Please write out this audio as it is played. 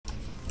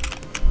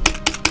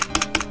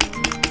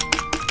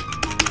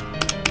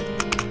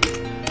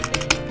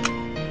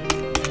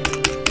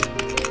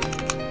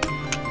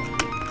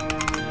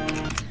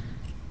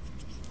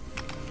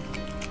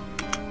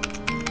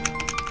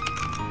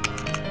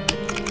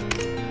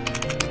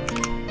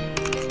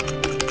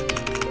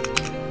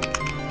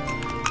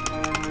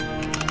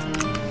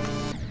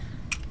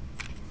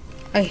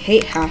I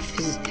hate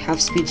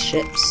half-speed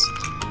ships.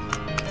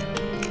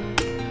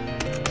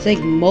 It's like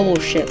mobile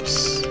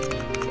ships.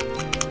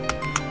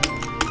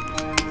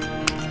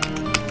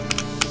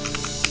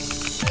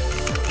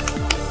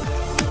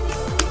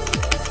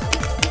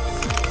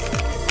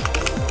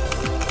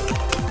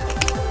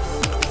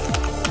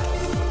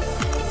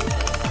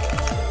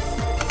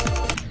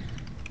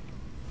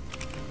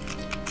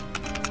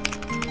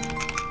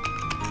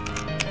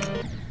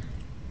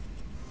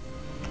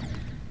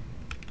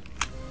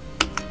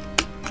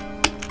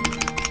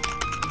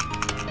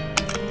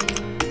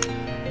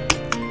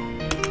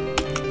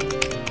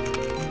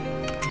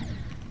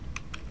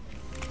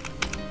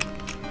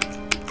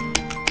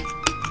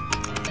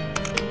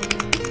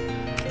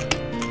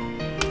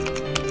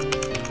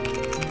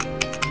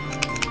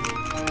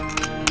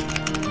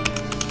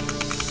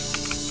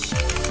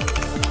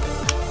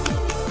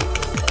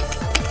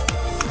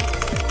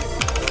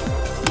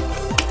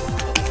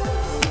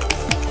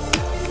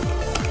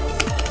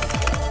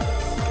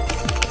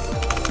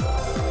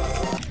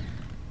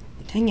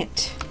 Dang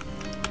it.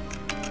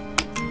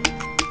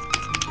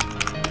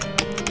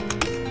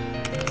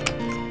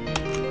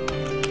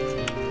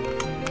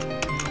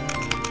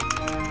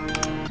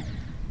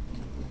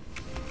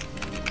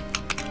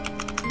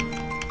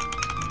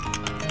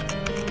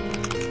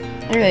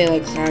 I really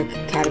like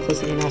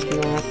Cataclysm and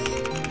Aftermath.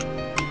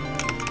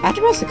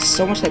 Aftermath looks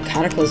so much like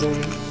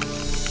Cataclysm.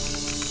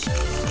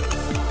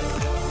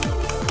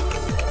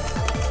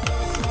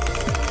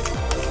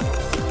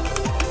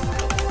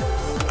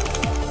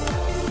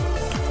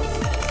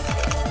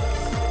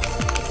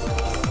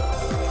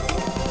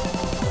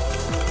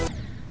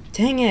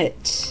 Dang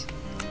it.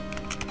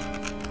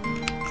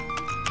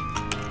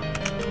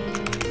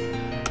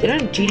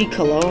 Didn't GD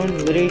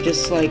Cologne literally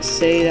just like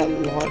say that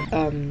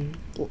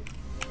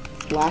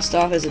blast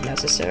off isn't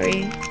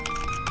necessary?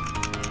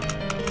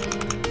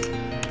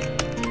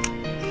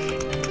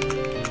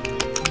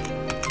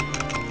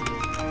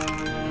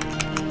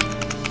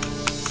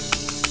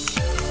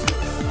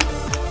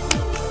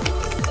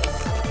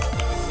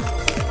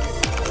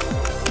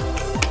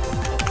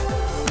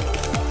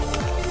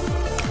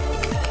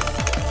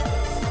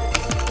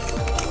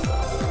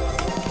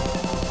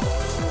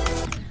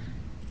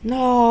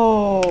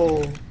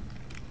 No.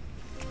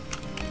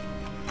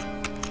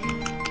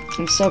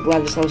 I'm so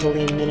glad this was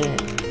only a minute.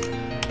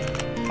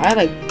 I had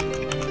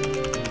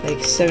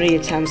like 70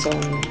 attempts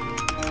on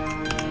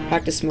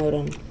practice mode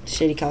on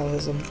Shady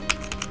Cataclysm. I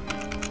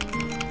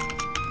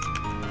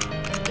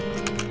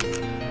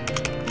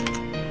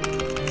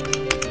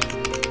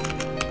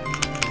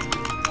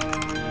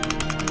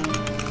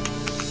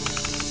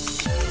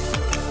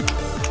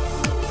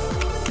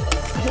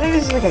feel like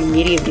this is like a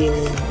medium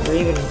demon, or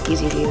even an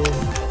easy demon,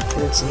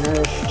 because it's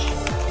nerfed.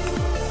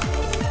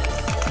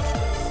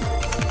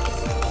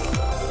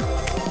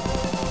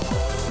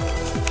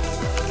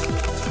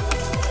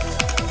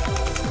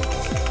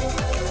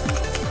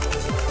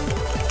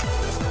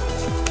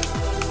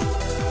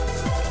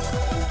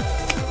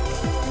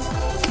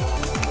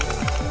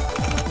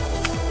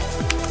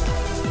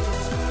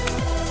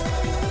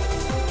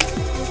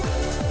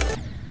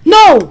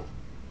 No!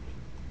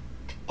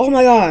 Oh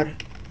my god.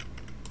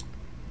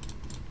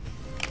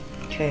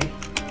 Okay.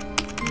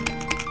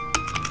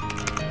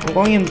 I'm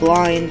going in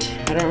blind.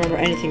 I don't remember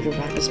anything from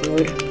practice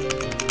mode.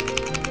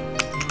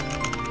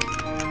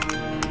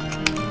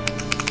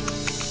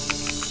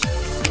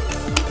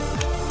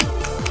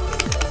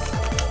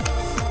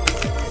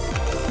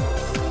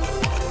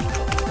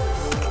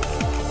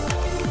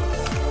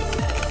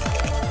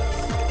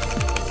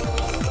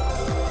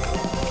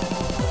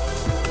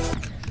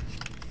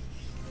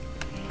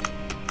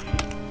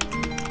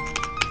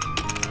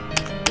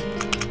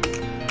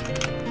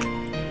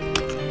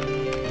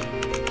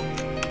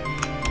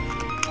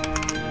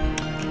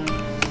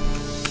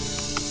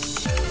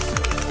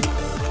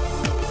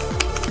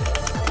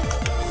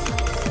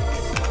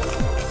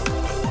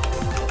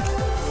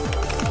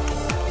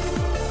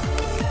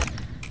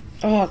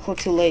 Oh, I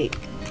clicked too late.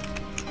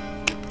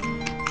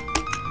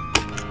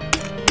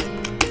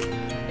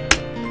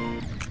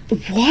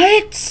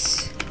 What?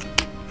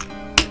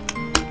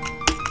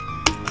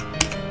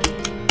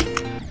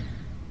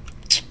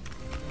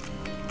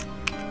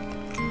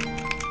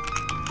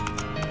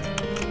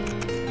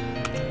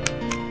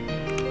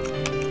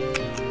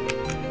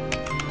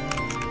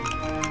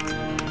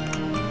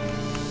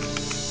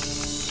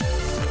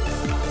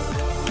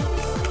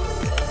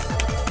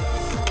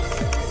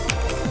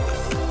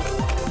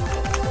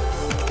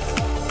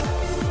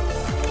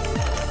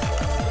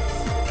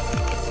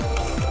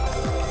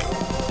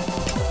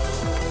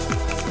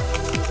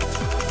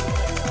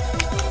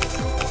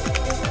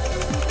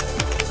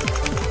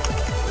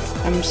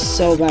 I'm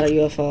so bad at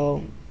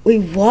UFO. Wait,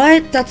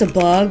 what? That's a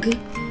bug?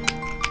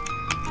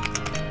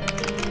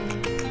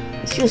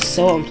 This feels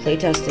so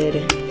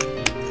unplaytested.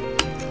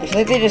 I feel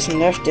like they just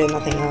nerfed it,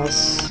 nothing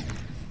else.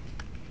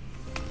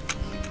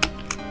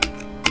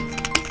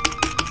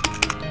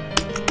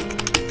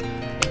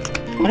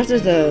 What if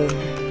there's a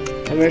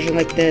version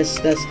like this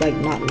that's like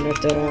not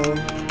nerfed at all?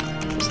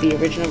 Just the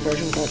original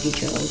version without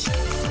details.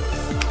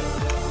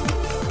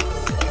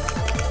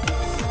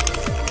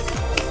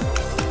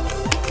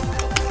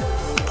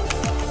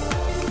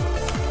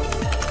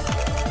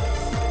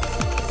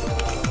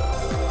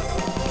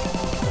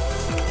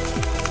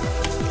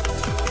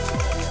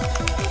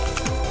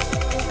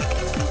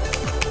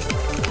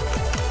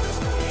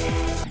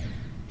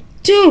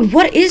 Dude,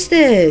 what is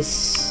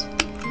this?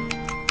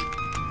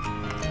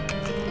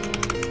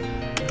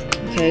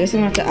 Okay, I guess I'm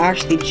gonna have to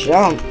actually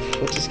jump,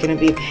 which is gonna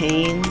be a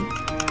pain.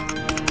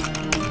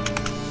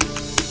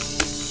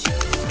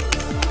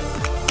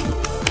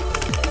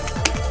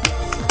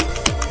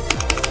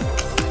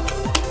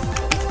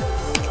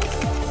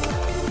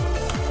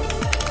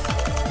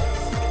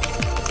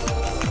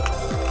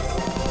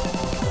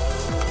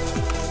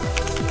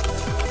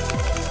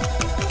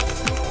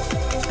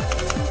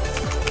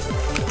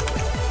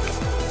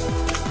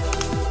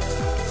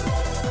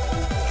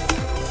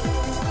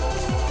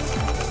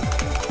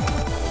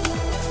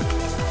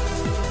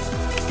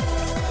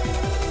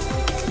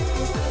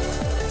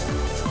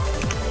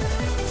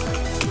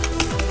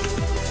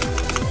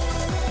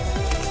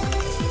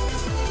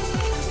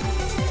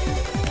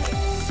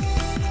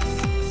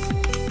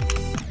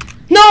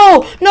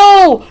 No!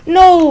 No!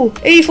 No!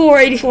 84,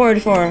 84,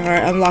 84.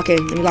 Alright, I'm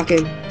locking. Let me lock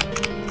in.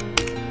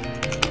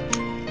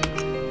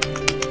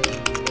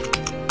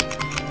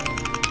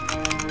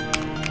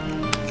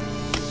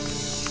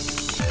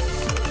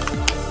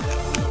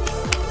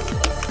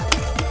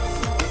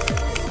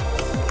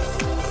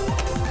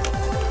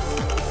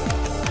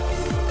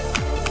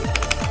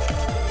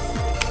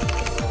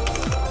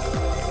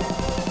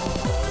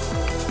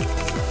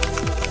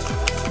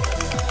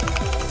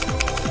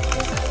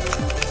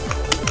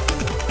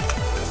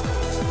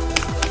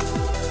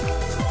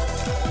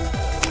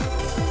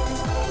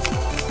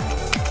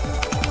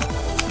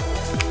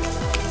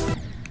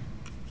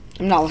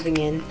 I'm not locking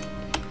in.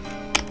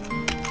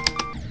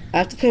 I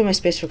have to put in my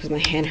spacebar because my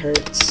hand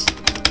hurts.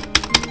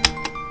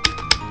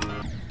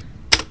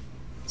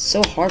 It's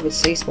so hard with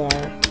spacebar.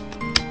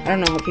 I don't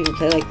know how people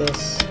play like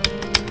this.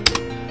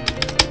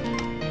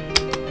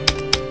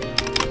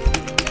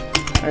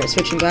 Alright,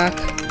 switching back.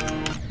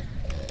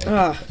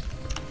 Ugh.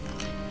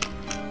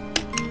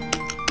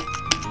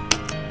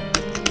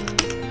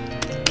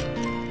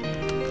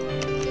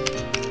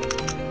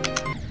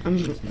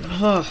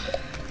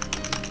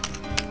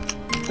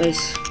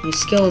 My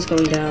skill is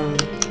going down.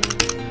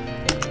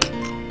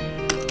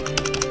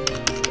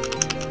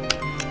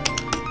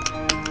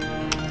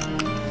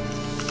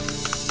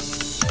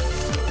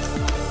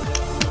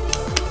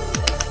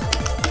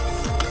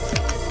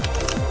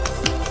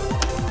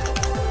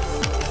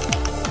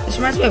 This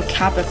reminds me of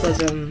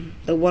Capitalism,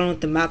 the one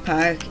with the map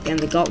pack and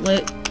the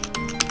gauntlet.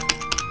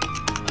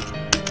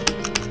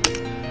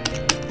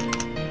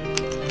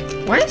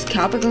 Why is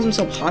Capitalism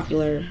so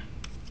popular?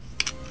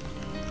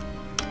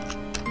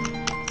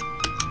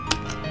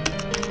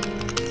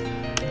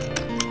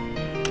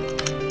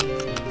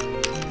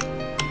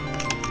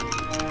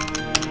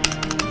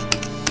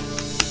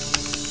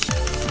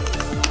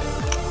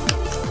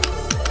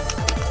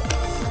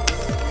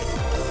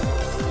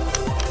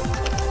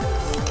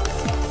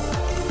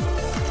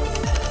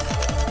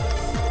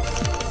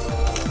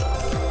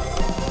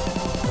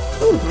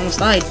 Ooh, almost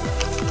died.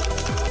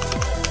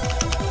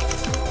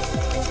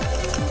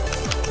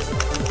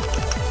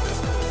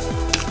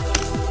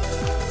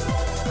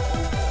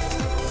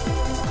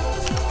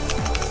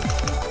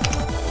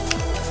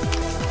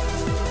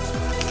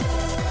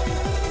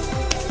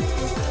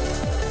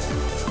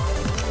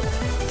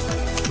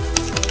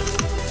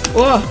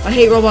 Oh, I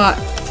hate robot.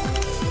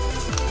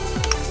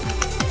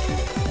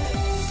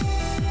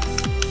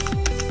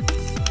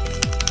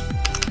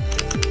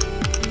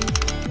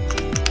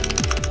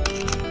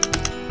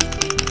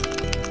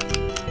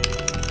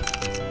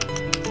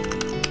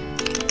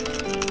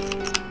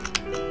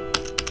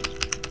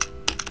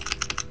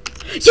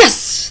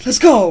 Yes! Let's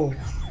go!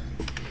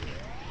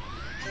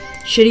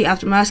 Shitty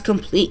Aftermath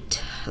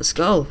complete. Let's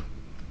go.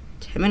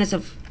 10 minutes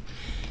of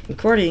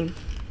recording.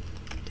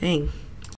 Dang.